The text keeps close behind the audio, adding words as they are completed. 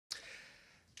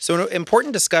So an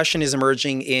important discussion is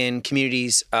emerging in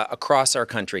communities across our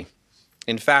country.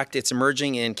 In fact, it's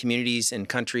emerging in communities and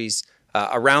countries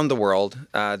around the world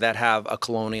that have a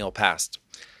colonial past.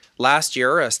 Last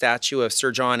year, a statue of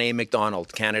Sir John A.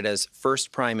 Macdonald, Canada's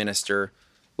first Prime Minister,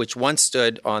 which once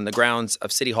stood on the grounds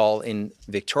of City Hall in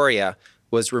Victoria,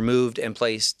 was removed and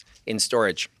placed in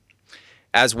storage.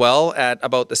 As well, at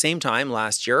about the same time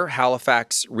last year,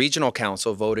 Halifax Regional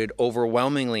Council voted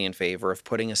overwhelmingly in favor of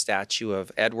putting a statue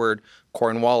of Edward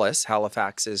Cornwallis,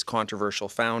 Halifax's controversial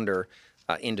founder,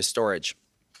 into storage.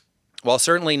 While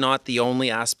certainly not the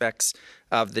only aspects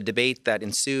of the debate that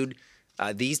ensued,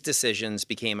 these decisions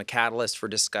became a catalyst for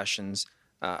discussions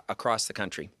across the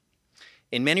country.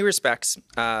 In many respects,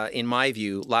 in my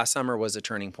view, last summer was a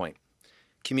turning point.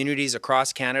 Communities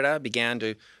across Canada began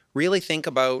to really think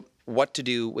about what to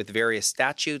do with various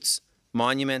statutes,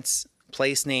 monuments,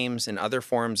 place names, and other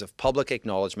forms of public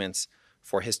acknowledgements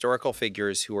for historical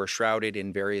figures who are shrouded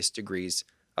in various degrees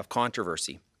of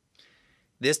controversy.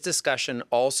 This discussion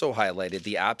also highlighted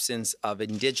the absence of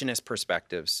Indigenous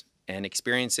perspectives and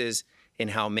experiences in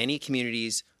how many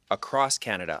communities across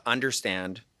Canada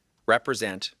understand,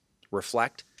 represent,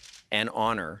 reflect, and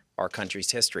honor our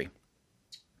country's history.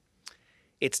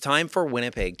 It's time for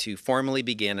Winnipeg to formally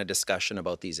begin a discussion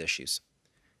about these issues.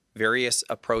 Various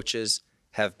approaches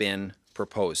have been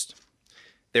proposed.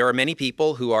 There are many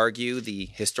people who argue the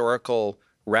historical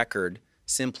record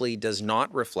simply does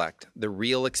not reflect the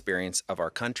real experience of our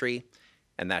country,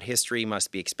 and that history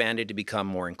must be expanded to become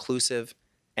more inclusive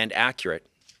and accurate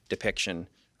depiction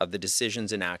of the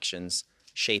decisions and actions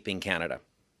shaping Canada.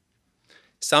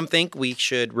 Some think we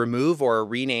should remove or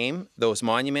rename those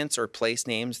monuments or place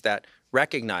names that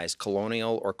recognize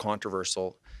colonial or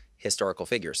controversial historical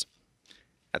figures.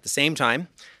 At the same time,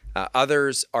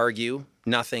 others argue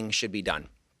nothing should be done.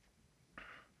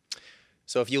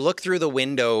 So if you look through the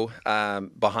window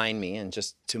behind me and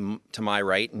just to my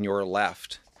right and your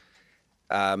left,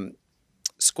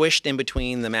 squished in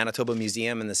between the Manitoba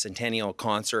Museum and the Centennial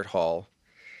Concert Hall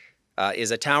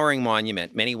is a towering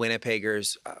monument many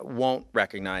Winnipeggers won't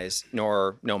recognize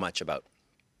nor know much about.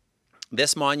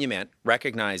 This monument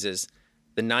recognizes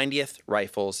the 90th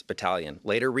Rifles Battalion,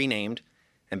 later renamed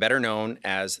and better known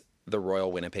as the Royal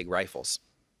Winnipeg Rifles.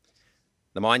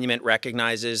 The monument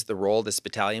recognizes the role this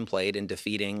battalion played in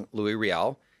defeating Louis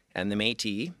Riel and the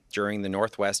Métis during the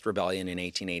Northwest Rebellion in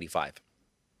 1885.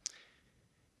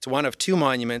 It's one of two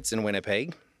monuments in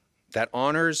Winnipeg that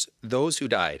honors those who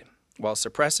died while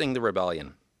suppressing the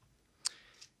rebellion.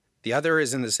 The other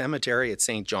is in the cemetery at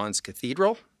St. John's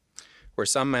Cathedral, where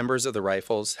some members of the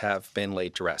Rifles have been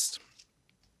laid to rest.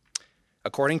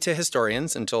 According to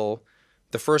historians, until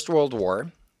the First World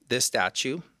War, this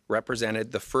statue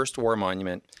represented the first war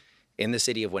monument in the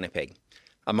city of Winnipeg,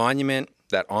 a monument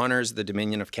that honors the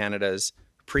Dominion of Canada's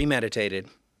premeditated,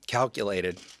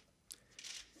 calculated,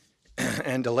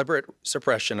 and deliberate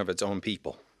suppression of its own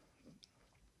people.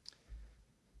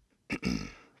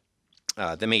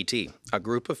 The Métis, a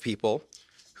group of people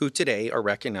who today are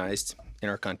recognized in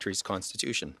our country's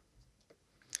constitution.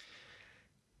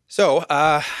 So,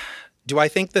 do I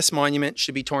think this monument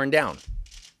should be torn down?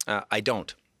 I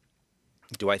don't.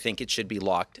 Do I think it should be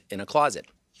locked in a closet?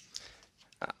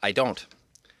 I don't.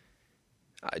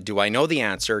 Do I know the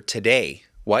answer today,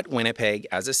 what Winnipeg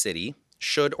as a city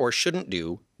should or shouldn't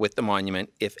do with the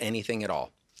monument, if anything at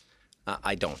all?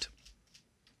 I don't.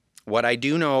 What I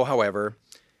do know, however,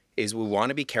 is we want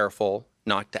to be careful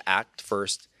not to act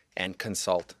first and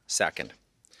consult second.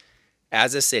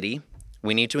 As a city,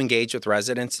 we need to engage with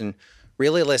residents and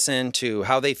really listen to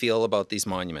how they feel about these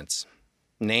monuments,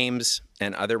 names,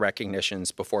 and other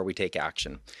recognitions before we take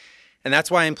action. And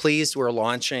that's why I'm pleased we're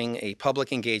launching a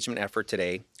public engagement effort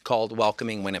today called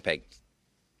Welcoming Winnipeg.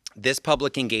 This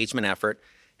public engagement effort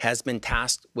has been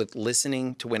tasked with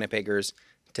listening to Winnipeggers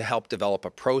to help develop a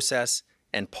process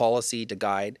and policy to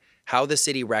guide how the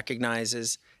city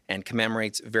recognizes and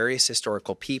commemorates various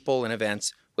historical people and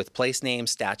events with place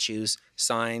names, statues,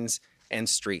 signs, and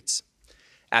streets.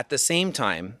 At the same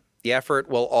time, the effort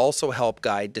will also help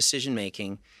guide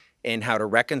decision-making in how to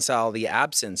reconcile the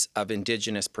absence of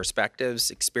Indigenous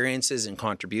perspectives, experiences, and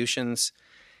contributions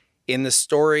in the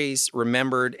stories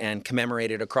remembered and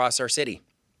commemorated across our city.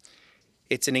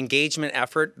 It's an engagement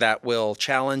effort that will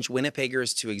challenge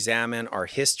Winnipeggers to examine our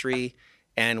history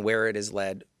and where it has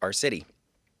led our city.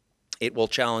 It will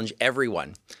challenge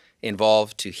everyone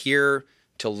involved to hear,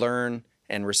 to learn,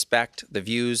 and respect the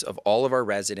views of all of our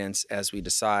residents as we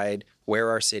decide where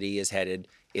our city is headed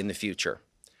in the future.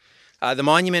 The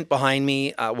monument behind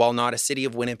me, while not a City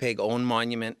of Winnipeg-owned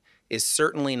monument, is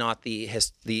certainly not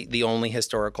the only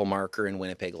historical marker in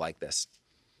Winnipeg like this.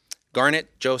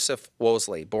 Garnet Joseph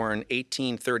Wolseley, born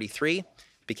 1833,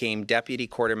 became Deputy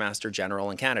Quartermaster General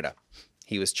in Canada.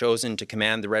 He was chosen to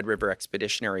command the Red River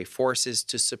Expeditionary Forces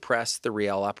to suppress the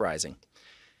Riel Uprising.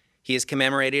 He is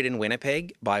commemorated in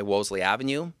Winnipeg by Wolseley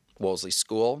Avenue, Wolseley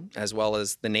School, as well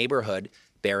as the neighborhood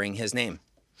bearing his name.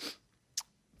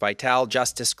 Vital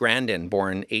Justice Grandin,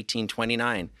 born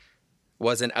 1829,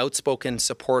 was an outspoken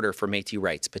supporter for Métis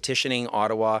rights, petitioning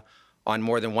Ottawa on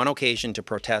more than one occasion to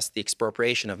protest the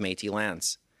expropriation of Métis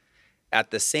lands.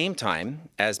 At the same time,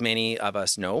 as many of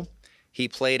us know, he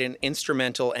played an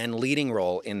instrumental and leading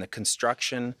role in the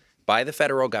construction by the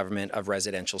federal government of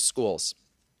residential schools.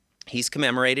 He's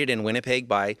commemorated in Winnipeg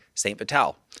by St.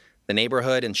 Vital, the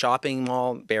neighborhood and shopping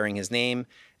mall bearing his name,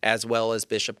 as well as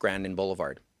Bishop Grandin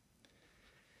Boulevard.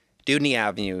 Dewdney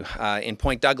Avenue in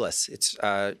Point Douglas, it's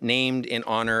named in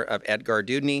honor of Edgar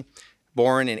Dewdney,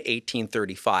 born in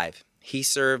 1835. He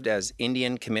served as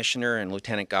Indian Commissioner and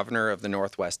Lieutenant Governor of the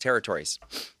Northwest Territories.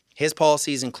 His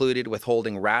policies included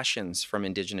withholding rations from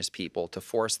Indigenous people to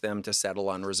force them to settle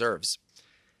on reserves.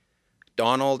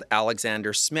 Donald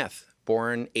Alexander Smith,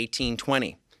 born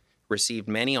 1820, received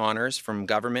many honors from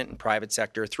government and private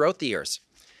sector throughout the years.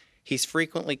 He's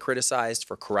frequently criticized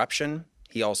for corruption.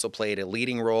 He also played a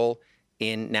leading role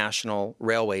in national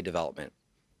railway development.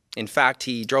 In fact,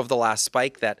 he drove the last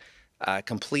spike that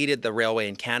completed the railway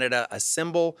in Canada, a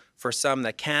symbol for some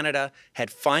that Canada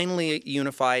had finally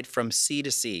unified from sea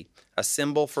to sea, a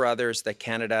symbol for others that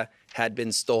Canada had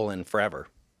been stolen forever.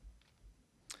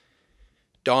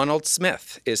 Donald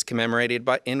Smith is commemorated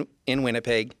in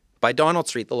Winnipeg by Donald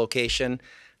Street, the location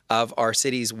of our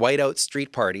city's whiteout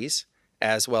street parties,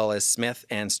 as well as Smith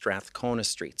and Strathcona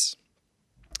streets.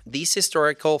 These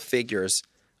historical figures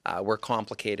were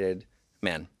complicated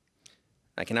men.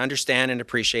 I can understand and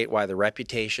appreciate why the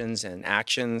reputations and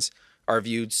actions are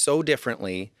viewed so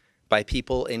differently by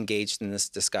people engaged in this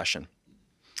discussion.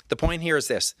 The point here is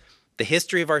this: the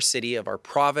history of our city, of our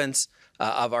province,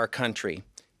 of our country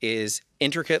is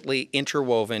intricately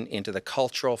interwoven into the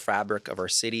cultural fabric of our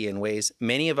city in ways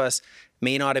many of us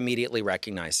may not immediately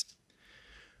recognize.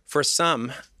 For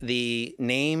some, the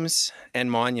names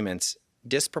and monuments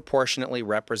disproportionately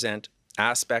represent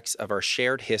aspects of our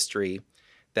shared history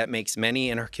that makes many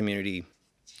in our community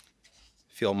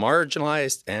feel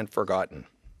marginalized and forgotten.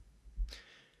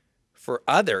 For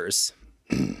others,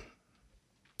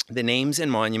 the names and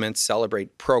monuments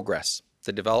celebrate progress,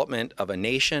 the development of a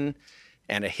nation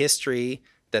and a history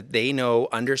that they know,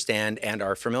 understand, and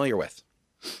are familiar with.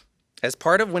 As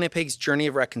part of Winnipeg's journey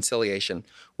of reconciliation,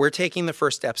 we're taking the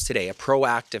first steps today, a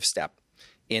proactive step,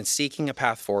 in seeking a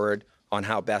path forward on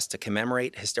how best to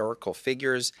commemorate historical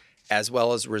figures, as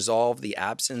well as resolve the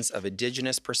absence of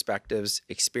Indigenous perspectives,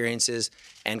 experiences,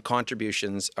 and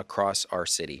contributions across our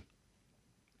city.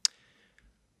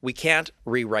 We can't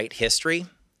rewrite history,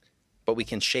 but we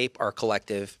can shape our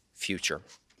collective future.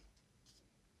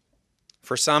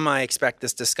 For some, I expect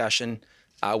this discussion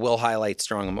will highlight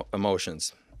strong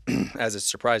emotions, as it's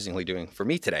surprisingly doing for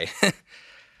me today,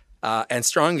 and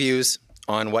strong views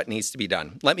on what needs to be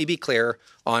done. Let me be clear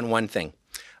on one thing.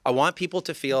 I want people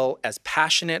to feel as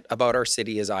passionate about our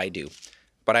city as I do,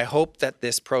 but I hope that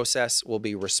this process will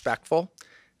be respectful,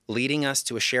 leading us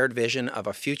to a shared vision of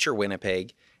a future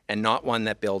Winnipeg and not one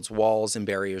that builds walls and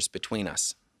barriers between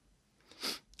us.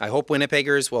 I hope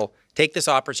Winnipeggers will take this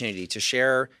opportunity to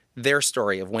share their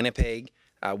story of Winnipeg,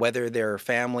 whether their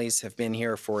families have been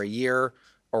here for a year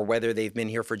or whether they've been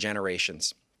here for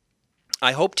generations.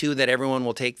 I hope, too, that everyone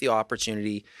will take the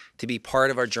opportunity to be part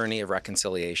of our journey of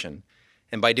reconciliation.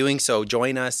 And by doing so,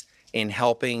 join us in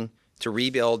helping to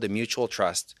rebuild the mutual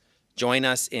trust. Join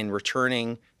us in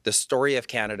returning the story of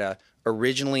Canada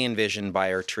originally envisioned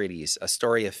by our treaties, a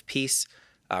story of peace,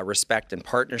 respect, and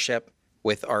partnership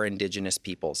with our Indigenous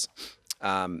peoples.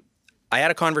 I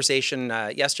had a conversation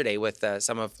yesterday with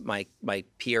some of my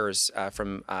peers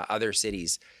from other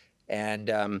cities,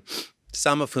 and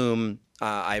some of whom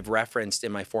I've referenced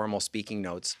in my formal speaking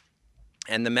notes.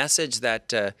 And the message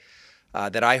that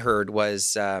I heard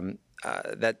was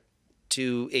that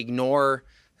to ignore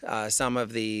some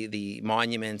of the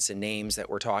monuments and names that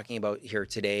we're talking about here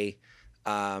today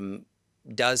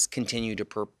does continue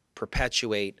to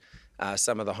perpetuate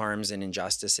some of the harms and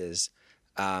injustices,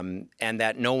 and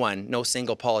that no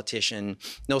single politician,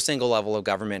 no single level of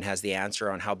government has the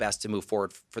answer on how best to move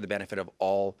forward for the benefit of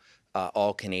all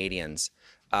Canadians.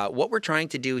 What we're trying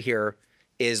to do here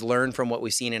is learn from what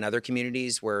we've seen in other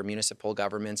communities where municipal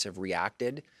governments have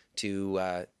reacted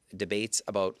to debates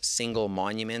about single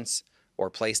monuments or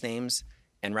place names,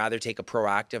 and rather take a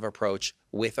proactive approach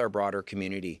with our broader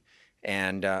community.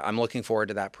 And I'm looking forward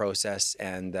to that process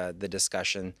and the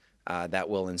discussion that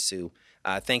will ensue.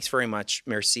 Thanks very much,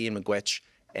 merci and miigwech,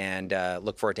 and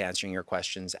look forward to answering your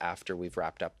questions after we've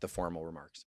wrapped up the formal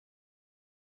remarks.